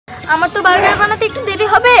আমার তো বার্গার বানাতে একটু দেরি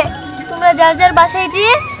হবে। তোমরা যার যার বাসায়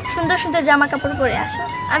গিয়ে সুন্দর সুন্দর জামা কাপড় পরে আসো,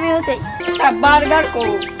 আমিও চাই। বার্গার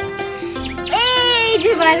করো। এই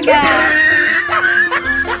যে burger.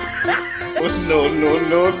 No no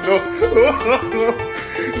no no.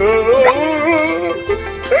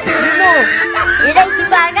 এটা কি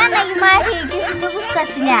বার্গার নাকি মাটির? কিছু তো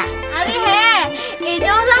বুঝতেছি না। আরে হ্যাঁ, এটা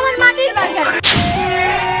হলো আমার মাটির বার্গার।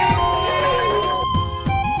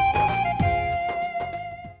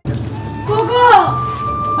 কোকো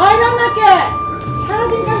বাইরে না কে?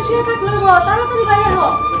 সারাদিন কাজ শুয়ে থাকলে গো, তাড়াতাড়ি বাইরে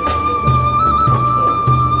হও।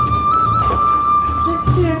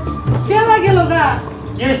 দেখছি বেলা গেল গা।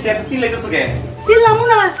 কি হইছে? এত চিল্লাইতেছো কে? চিল্লামু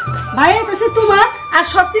না, ভাই আইতাছে তোমার, আর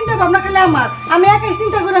সব চিন্তা ভাবনা খালি আমার। আমি একাই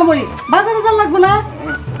চিন্তা করে মরি। বাজারে যাওয়া লাগবে না?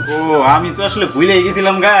 ও আমি তো আসলে ভুলেই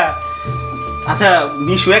গেছিলাম গা। আচ্ছা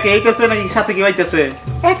মিশু একা আইতাছে নাকি সাথে কি আইতাছে?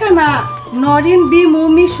 একা না, নরিন, বিমু,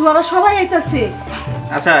 মিশু ওরা সবাই আইতাছে।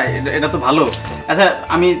 আচ্ছা এটা তো ভালো। আচ্ছা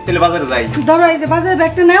আমি তাহলে বাজারে যাই। ধরো এই যে বাজারে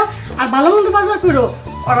ব্যাগটা নাও, আর ভালো মন্দ বাজার করো।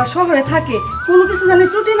 ওরা শহরে থাকে, কোনো কিছু জানি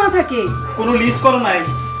ত্রুটি না থাকে। কোনো লিস্ট করো নাই?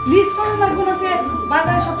 লিস্ট করে লাগবে না। সে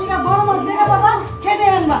বাজারে সব থেকে বড় মাছ যেটা বাবা খেটে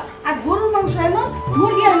আনবা, আর গরুর মাংস আনো,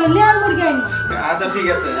 মুরগি আনো, লেয়ার মুরগি আনো। আচ্ছা ঠিক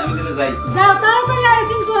আছে, আমি তাহলে যাই। যাও তাড়াতাড়ি আয়,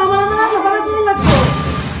 কিন্তু আমার রান্না বাড়া করে লাগবে।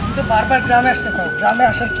 কিন্তু বারবার গ্রামে আসতে চাও, গ্রামে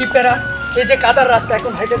আসার কি প্যারা? এই যে কাদার রাস্তা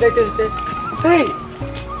এখন হেঁটে যাইতে যেতে। এই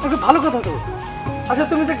একটু ভালো কথা তো। আচ্ছা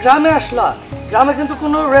তুমি যে গ্রামে আসলা, গ্রামে কিন্তু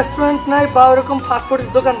কোনো রেস্টুরেন্ট নাই বা ওরকম ফাস্টফুডের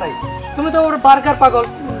দোকান নাই। তুমি তো ওর বার্গার পাগল,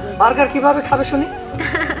 বার্গার কিভাবে খাবে শুনি?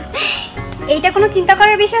 এইটা কোনো চিন্তা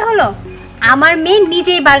করার বিষয় হলো? আমার মেয়ে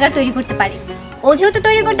নিজেই বার্গার তৈরি করতে পারে। ও যেহেতু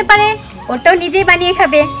তৈরি করতে পারে, ওটাও নিজেই বানিয়ে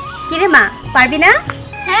খাবে। কিরে মা, পারবি না?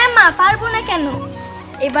 হ্যাঁ মা, পারবো না কেন?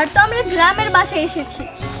 এবার তো আমরা গ্রামের বাসায় এসেছি,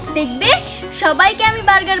 দেখবে সবাইকে আমি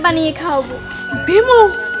বার্গার বানিয়ে খাওয়াবো। বিমু,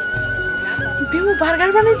 বিমু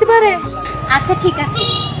বার্গার বানাইতে পারে? আচ্ছা ঠিক আছে,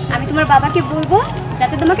 আমি তোমার বাবাকে বলবো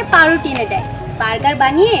যাতে তোমাকে পাউরুটি এনে দেয়। বার্গার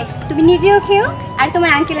বানিয়ে তুমি নিজেও খেও, আর তোমার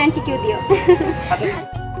আঙ্কেল আন্টিকেও দিও।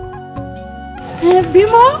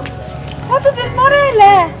 বিমু, কতদিন পরে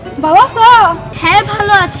এলে? ভালো আছো? হ্যাঁ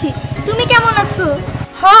ভালো আছি, তুমি কেমন আছো?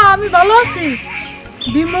 হ্যাঁ আমি ভালো আছি।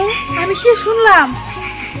 বিমু, আমি কি শুনলাম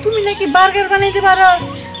তুমি নাকি বার্গার বানাইতে পারো?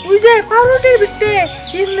 ওই যে পাউরুটির ভিতরে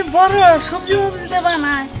এমনি বড় সবজি মবজি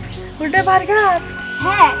বানায়, ওটা বার্গার?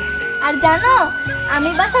 হ্যাঁ, আর জানো আমি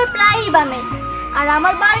বাসায় প্রায়ই বানাই, আর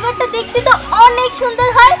আমার বার্গারটা দেখতে তো অনেক সুন্দর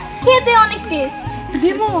হয়, খেতে অনেক টেস্ট।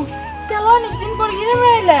 বিমু, চলো অনেকদিন পর গ্রামে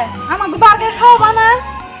এলে, আমাকে বার্গার খাওয়াবা না?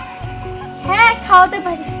 হ্যাঁ খাওয়াতে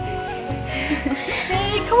পারি।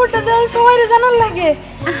 এই খবরটা তো সবাই জানার লাগে।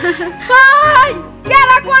 হাই,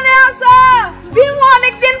 কেরা কোনে আছো? বিমু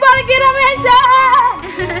অনেকদিন পর গ্রামে আইছে।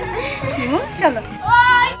 চলো।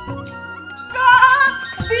 ওই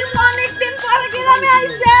বিমু অনেকদিন পর গ্রামে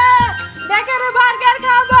আইছে, বেকারে বার্গার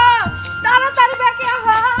খাবো, তাড়াতাড়ি বেকে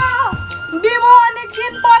হও। বিমু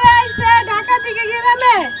অনেকদিন পরে আইছে ঢাকা থেকে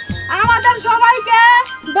গ্রামে, আমাদের সবাইকে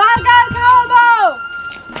বার্গার খাওয়াবো।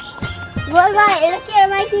 বল ভাই, এটা কি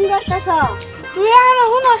মাইকিং করতেছ? তুই এখনো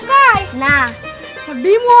শুনস নাই? না।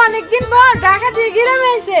 বিমু অনেকদিন পর ঢাকা থেকে গ্রামে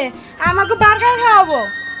আইছে, আমাকে বার্গার খাওয়াবো।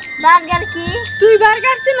 বার্গার কি? তুই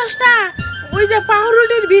বার্গার চিনস না? ওই যে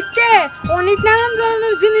পাউরুটির ভিতরে অনেক নানান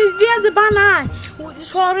ধরনের জিনিস দিয়ে যে বানায়,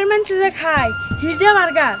 শহরের মানুষ যে খায়, হিডে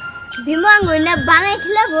বার্গার। বিমু আঙ্গুর না বানাই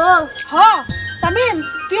খেলাবো? হ তামিম,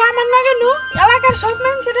 তুই আমার নাগে নু, এলাকার সব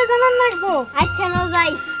মানুষের জানার লাগবো। আচ্ছা নাও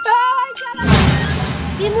যাই।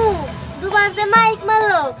 বিমু দুবারতে মাইক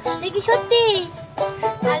মারলো, দেখি সত্যি?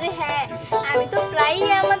 আরে হ্যাঁ, আমি তো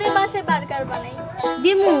প্রায়ই আমাদের বাসায় বার্গার বানাই।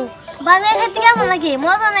 বিমু বার্গার খেতে কেমন লাগে?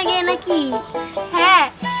 মজা লাগে নাকি? হ্যাঁ,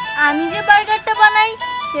 আমি যে বার্গারটা বানাই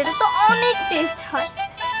সেটা তো অনেক টেস্ট হয়।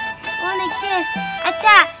 অনেক টেস্ট?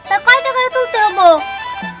 আচ্ছা তা কয়টা করে তুলতে হবো?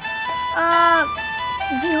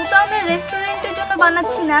 যেহেতু আমরা রেস্টুরেন্টের জন্য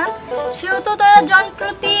বানাচ্ছি না, সেহেতু তোরা জন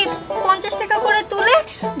প্রতি 50 টাকা করে তুলে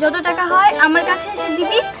যত টাকা হয় আমার কাছে এসে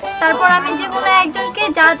দিবি। তারপর আমি যে কোনো একজনকে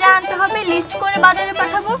যা যা আনতে হবে লিস্ট করে বাজারে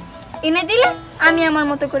পাঠাবো, এনে দিলে আমি আমার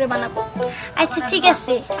মতো করে বানাবো। আচ্ছা ঠিক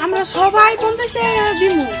আছে, আমরা সবাই 50 টাকা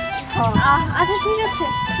দিব। আচ্ছা ঠিক আছে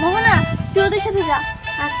মোহনা, তুই ওদের সাথে যা।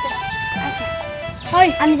 আচ্ছা আচ্ছা, ওই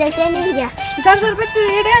আমি যাইতে এনে দিই। যার যার পেতে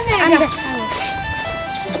এটা নে।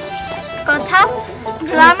 কথা,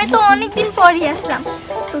 গ্রামে তো অনেকদিন পরই আসলাম,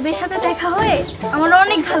 তোদের সাথে দেখা হয়ে আমার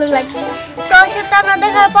অনেক ভালো লাগছে। তোর সাথে আমরা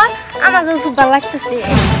দেখার পর আমাকে খুব ভালো লাগতেছে।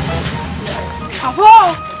 আবো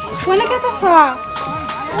কোনে গেছস?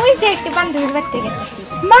 ওই যে একটা বান্ধবীর বাড়িতে গেছি।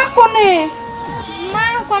 মা কোনে? মা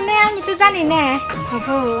কোনে আমি তো জানি না।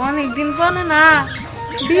 আবো অনেকদিন পরে না,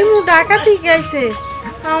 বিমু ঢাকা থেকে আইছে,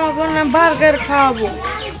 আমাকে না বার্গার খাওয়াবো।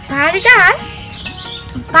 বার্গার?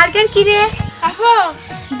 বার্গার কি রে? আবো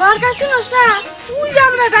বার্গার চিনস না? ওই যে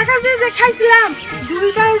আমরা ঢাকা যে খাইছিলাম,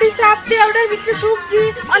 2টা রুটি, চাপটি, ওটার ভিতরে সবজি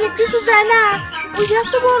অনেক কিছু দেয় না, ওই যে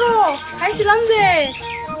এত বড় খাইছিলাম যে।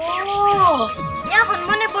 ও এখন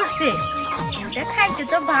মনে পড়ছে, ওটা খাইতে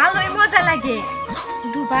তো ভালোই মজা লাগে।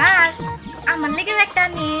 দুবার আমার লেগে একটা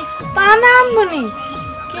নিস। তা না আম্মনি,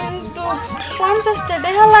 কিন্তু 50টা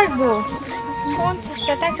টাকা লাগবো।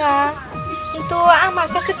 50টা টাকা? কিন্তু আমার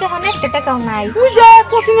কাছে তো এখন 1 টাকাও নাই। ওই যে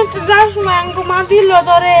প্রথমে তো যাওয়ার সময় আমাকে মা দিল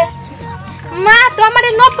ধরে। মা তো আমারে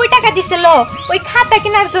 90 টাকা দিছিল ওই খাতা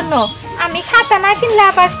কেনার জন্য। আমি খাতা না কিনলে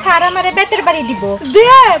আবার স্যার আমারে বেতের বাড়ি দিব। দে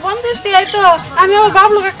 50 টাকাই তো, আমি আমার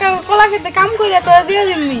বাবলু কাকা কলা খেতে কাম করে তো দিয়ে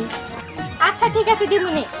দিমনি। আচ্ছা ঠিক আছে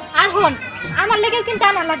দিমুনি। আর হন, আমার লেগেও কিন্তু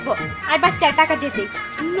আনা লাগবো। আর বাড়তি টাকা দিয়ে দিই।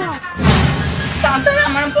 না তাড়াতাড়ি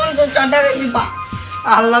আমার 50 টাকা দিবা।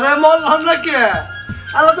 আল্লাহ রে বললাম না কে,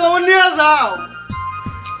 আল্লাহ তো আমার নিয়ে যাও।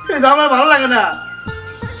 এই যাও, আমার ভালো লাগে না।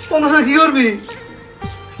 50 কি করবি?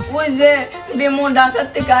 ওই যে বিমু ঢাকা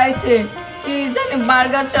থেকে আইছে, কি জানি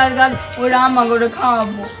বার্গার টার্গার ওরা আমাকে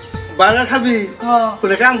খাওয়াবো। বার্গার খাবি? হ্যাঁ।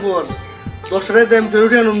 কোনে কাম কর, 10 টাকা দেম তুই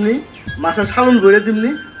রুটি আনুমনি, মাছের সালন ভরে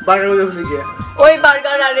দিমনি, বার্গার করে দেবনি কে। ওই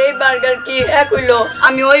বার্গার আর এই বার্গার কি এক হইলো?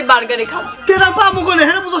 আমি ওই বার্গারে খাবো। কেনা পাবো কোনে,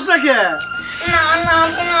 হেরে বুঝছ না কে? না না,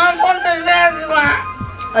 তুমি আমার 50 টাকা দিবা।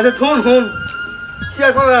 আচ্ছা থুন হুন,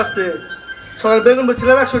 শেয়ার করার আসছে। সকাল বেগুন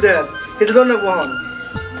বলছিলাম 100 টাকা, এটা ধর না কখন।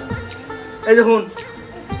 এই দেখুন,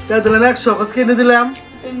 টাকা দিলাম 100, কস কিনে দিলাম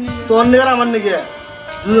তোর নেগার আমার নেগে,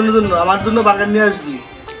 দুজনের জন্য, আমার জন্য বার্গার নিয়ে আসবি।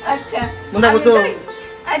 আচ্ছা মনে থাকবো তো?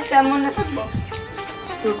 আচ্ছা মনে থাকবো।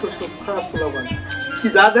 তোর তো সব খারাপ পোলাপান, কি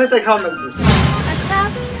যা দেয় তাই খাওয়া লাগবে। আচ্ছা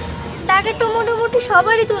টাকা তো মোটামুটি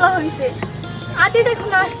সবারই তোলা হয়েছে, আদিত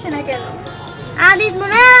এখন আসছে না কেন? আদিত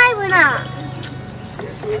মনে হয় না।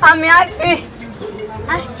 আমি আসছি।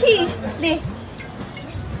 আসছিস? দে।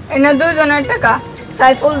 এনে 2 জনের টাকা,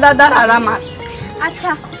 সাইফুল দাদার আর আমার।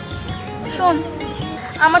 আচ্ছা শোন,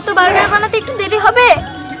 আমার তো বার্গার বানাতে একটু দেরি হবে,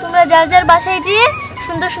 তোমরা যার যার বাসায় গিয়ে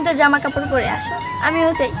সুন্দর সুন্দর জামা কাপড় পরে আসো,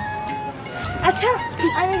 আমিও যাই। আচ্ছা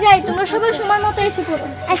আমি যাই, তোমরা সবাই সময় মতো এসে পড়ো।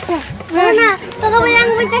 আচ্ছা না তোকে বলে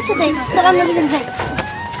আমি বলতে একসাথে যাই, তোকে আমরা দুজন যাই।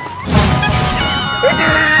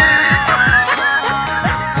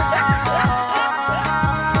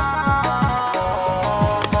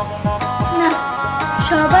 না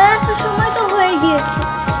সবার আসার সময় তো হয়ে গিয়েছে।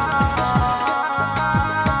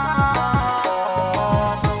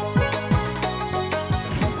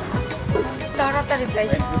 তাড়াতাড়ি যাই,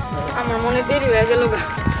 আমার মনে দেরি হয়ে গেল।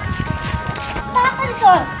 তাড়াতাড়ি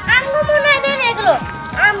চল, আঙ্গু মনে হয় দেরি হয়ে গেল,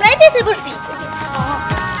 আমরাই বেঁচে পড়ছি।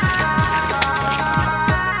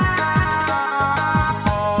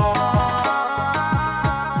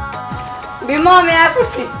 বিমু আমি আর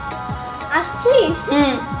করছি। আসছিস?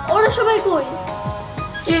 ওরা সবাই কই?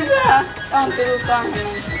 কি যা কাউকে দোকান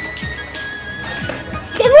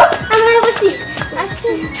দেবো আমরা বসি।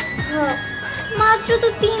 আসছিস? মাত্র তো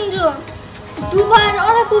 3 জন, দুবার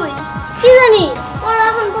ওরা কই কি জানি, ওরা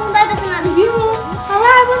এখন পৌঁছাতে যাইতেছে না। বিমু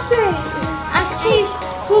খাওয়া বসে। আসছিস?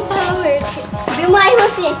 খুব ভালো হয়েছে, বিমু আই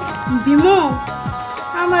বসে। বিমু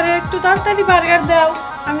আমার একটু তাড়াতাড়ি বার্গার দাও,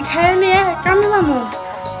 আমি খাইয়ে নিয়ে কামে যাবো।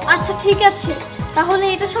 আচ্ছা ঠিক আছে, তাহলে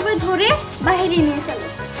এটা সবাই ধরে বাইরে নিয়ে চলো।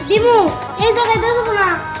 বিমু এই জায়গায় দেবো না।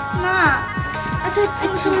 না আচ্ছা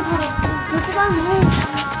তুমি সবাই ধরো, ধরতে পারবো?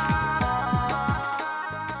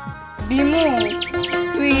 বিমু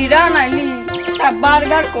তুই রানাইলি তা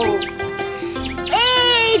বার্গার কো।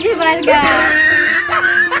 এই যে বার্গার।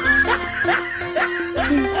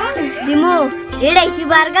 বিমু এটাই কি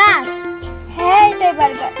বার্গার? হ্যাঁ এটাই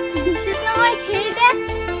বার্গার। বিশেষ না হয় খেয়ে দেখ।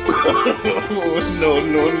 No,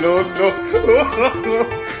 no, no, no.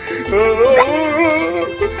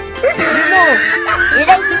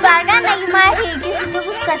 এটাই কি বার্গার নাকি মাটি? কিছু তো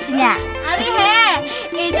বুঝতেছি না। আরে হ্যাঁ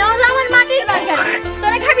এটা হলো আমার মাটির বার্গার।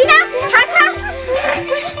 তোরা খাবি না? খা খা।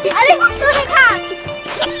 আরে তোরা খা।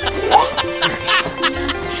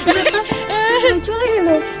 চলে গেল।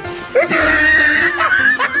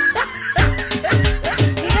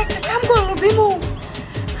 একটা কাম করলো বিমু,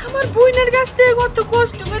 আমার বোনের কাছ থেকে কত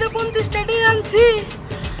কষ্ট করে 50 টাকা আনছি,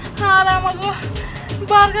 আর আমাকে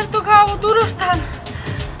বার্গার তো খাওয়াবো দূরস্থান,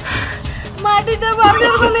 মাটিতে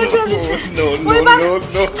বার্গার বানিয়ে দিয়ে দিছে। No, ওই no, বার্গার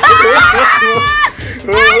no,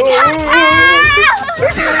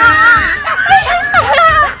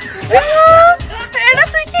 এটা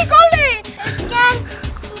তুই কি করলি? কেন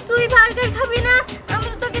তুই বার্গার খাবি না? আমি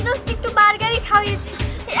তো তোকে জাস্ট একটু বার্গারই খাওয়াইছি,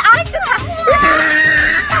 আরেকটু খা।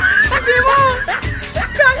 বিমু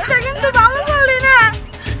কাজটা কিন্তু ভালো করলি না,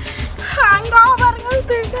 আঙ্গা বার্গার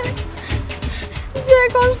থেকে যে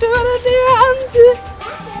কষ্ট করে দিয়ে আনছি।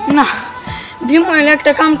 না বিমু এলে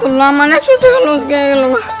একটা কাম করলো, আমার 100 টাকা লস গিয়ে গেল।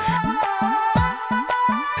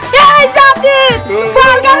 উচিত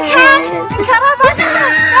বার্গার খা খারাপ আছে না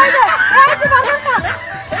এই যে বার্গার খা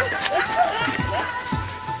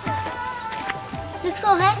দেখছো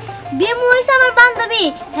হ্যাঁ বিমু হইছে আমার বান্ধবী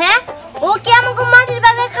হ্যাঁ ও কি আমাকে মাটির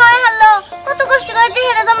বার্গার খাওয়াই হারলো কত কষ্ট করে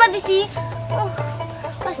টেহারা জমা দিছি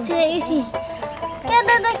কষ্টে গেছি কে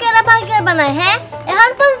দাদা কেরা বার্গার বানায় হ্যাঁ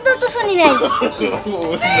এখন পর্যন্ত তো শুনি নাই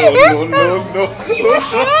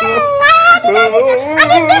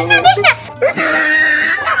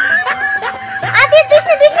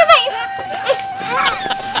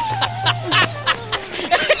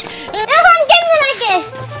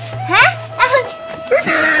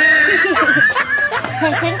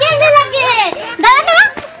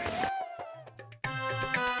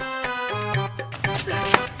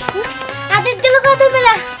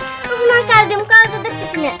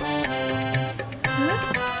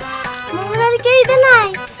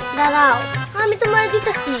দাঁড়াও আমি তোমার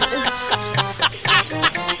দিতেছি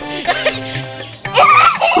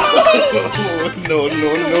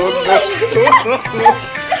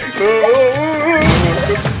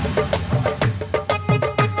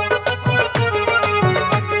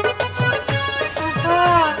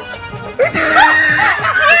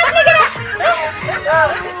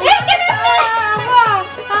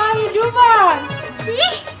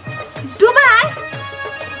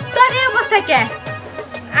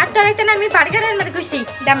আমি বার্গার আনবার কইছি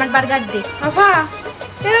আমার বার্গার দে আপা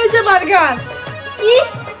এই যে বার্গার কি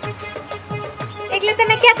এগুলো তো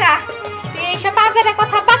না কেটা তুই এইসব বাজারে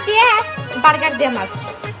কথা বাদ দিয়ে বার্গার দে আমার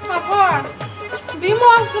আপা বিমু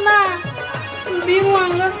আছে না বিমু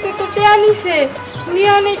আমার কাছে তো টেয়া নিছে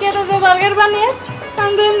নিয়ে অনেক এটা তো বার্গার বানিয়ে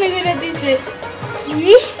সঙ্গে এমনি করে দিছে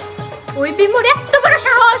কি ওই বিমুর এত বড়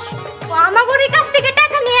সাহস ও আমাগোর কাছ থেকে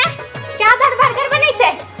টাকা নিয়ে কেদার বার্গার বানাইছে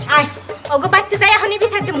আয় ওগো বাইতে যাই এখনই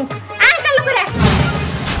বিচার দেবো আয় চালু করে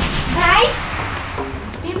ভাই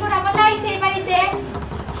বিমুর আবার আইছে এই বাড়িতে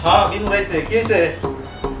হ্যাঁ বিমু আইছে কি হইছে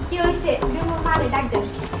কি হইছে বিমুর মারে ডাক দেন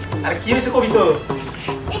আর কি হইছে কবি তো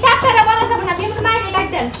এটা আপনারা বলা যাবে না বিমুর মারে ডাক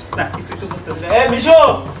দেন না কিছুই তো বুঝতেছি না এ মিশু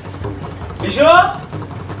মিশু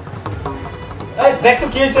এই দেখ তো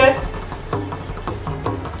কি হইছে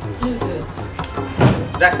কি হইছে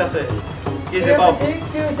ডাকতাছে কি হইছে বাপ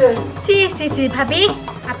কি হইছে সি সি সি ভাবি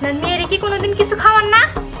আপনার মেয়ের কি কোনোদিন কিছু খাওয়ান না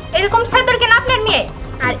এরকম সাদর কেন আপনার মেয়ে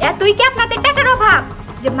আর এতই কি আপনাদের টাকার অভাব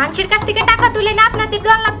যে মানুষের কাছ থেকে টাকা তুলে না আপনাদের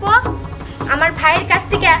দল লাগবো আমার ভাইয়ের কাছ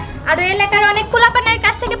থেকে আর এলাকার অনেক পোলাপানের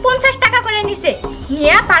কাছ থেকে 50 টাকা করে নিছে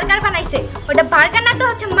নিয়ে বার্গার বানাইছে ওটা বার্গার না তো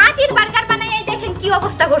হচ্ছে মাটির বার্গার বানাই এই দেখেন কি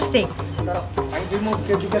অবস্থা করছে দাঁড়াও আমি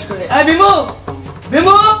বিমুকে জিজ্ঞেস করে এই বিমু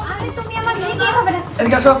বিমু আরে তুমি আমার মেয়ে কি হবে না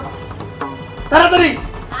এদিকে আসো তাড়াতাড়ি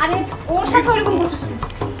আরে ওর সাথে ওরকম করছিস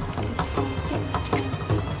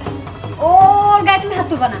ওর গায়ে তুমি হাত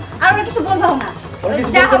তুলবা না আর ওরা কিছু বলবা না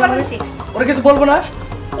যা হবার হইছে ওরা কিছু বলবো না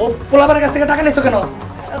ও পোলাপানের কাছ থেকে টাকা নিছো কেন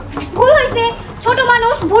ভুল হইছে ছোট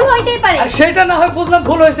মানুষ ভুল হইতেই পারে আর সেটা না হয় বুঝলাম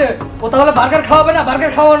ভুল হয়েছে ও তাহলে বার্গার খাওয়াবে না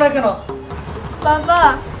বার্গার খাওয়াও না কেন বাবা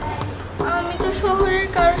আমি তো শহরের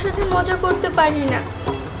কারোর সাথে মজা করতে পারি না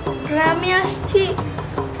গ্রামে আসছি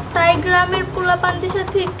তাই গ্রামের পোলাপানদের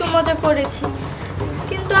সাথে একটু মজা করেছি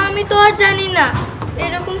কিন্তু আমি তো আর জানি না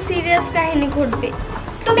এরকম সিরিয়াস কাহিনী ঘটবে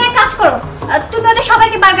তুমি এক কাজ করো তুমি ওদের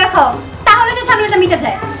সবাইকে বার্গার খাও তাহলে তো ঝামেলাটা মিটে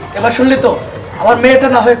যায় এবার শুনলি তো আমার মেয়েটা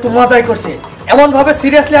না হয় একটু মজাই করছে এমন ভাবে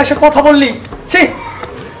সিরিয়াসলি এসে কথা বললি ছি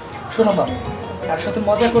শোনো মা তার সাথে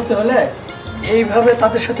মজা করতে হলে এইভাবে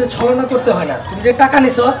তাদের সাথে ছলনা করতে হয় না তুমি যে টাকা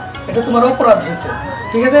নিছো এটা তোমার অপরাধ হয়েছে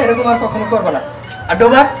ঠিক আছে এরকম আর কখনো করবে না আর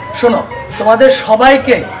ডোবার শোনো তোমাদের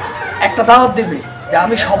সবাইকে একটা দাওয়াত দিবে যে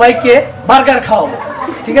আমি সবাইকে বার্গার খাওয়াবো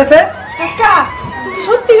ঠিক আছে কাকা তুমি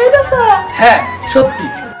সত্যি কইতাছো হ্যাঁ সত্যি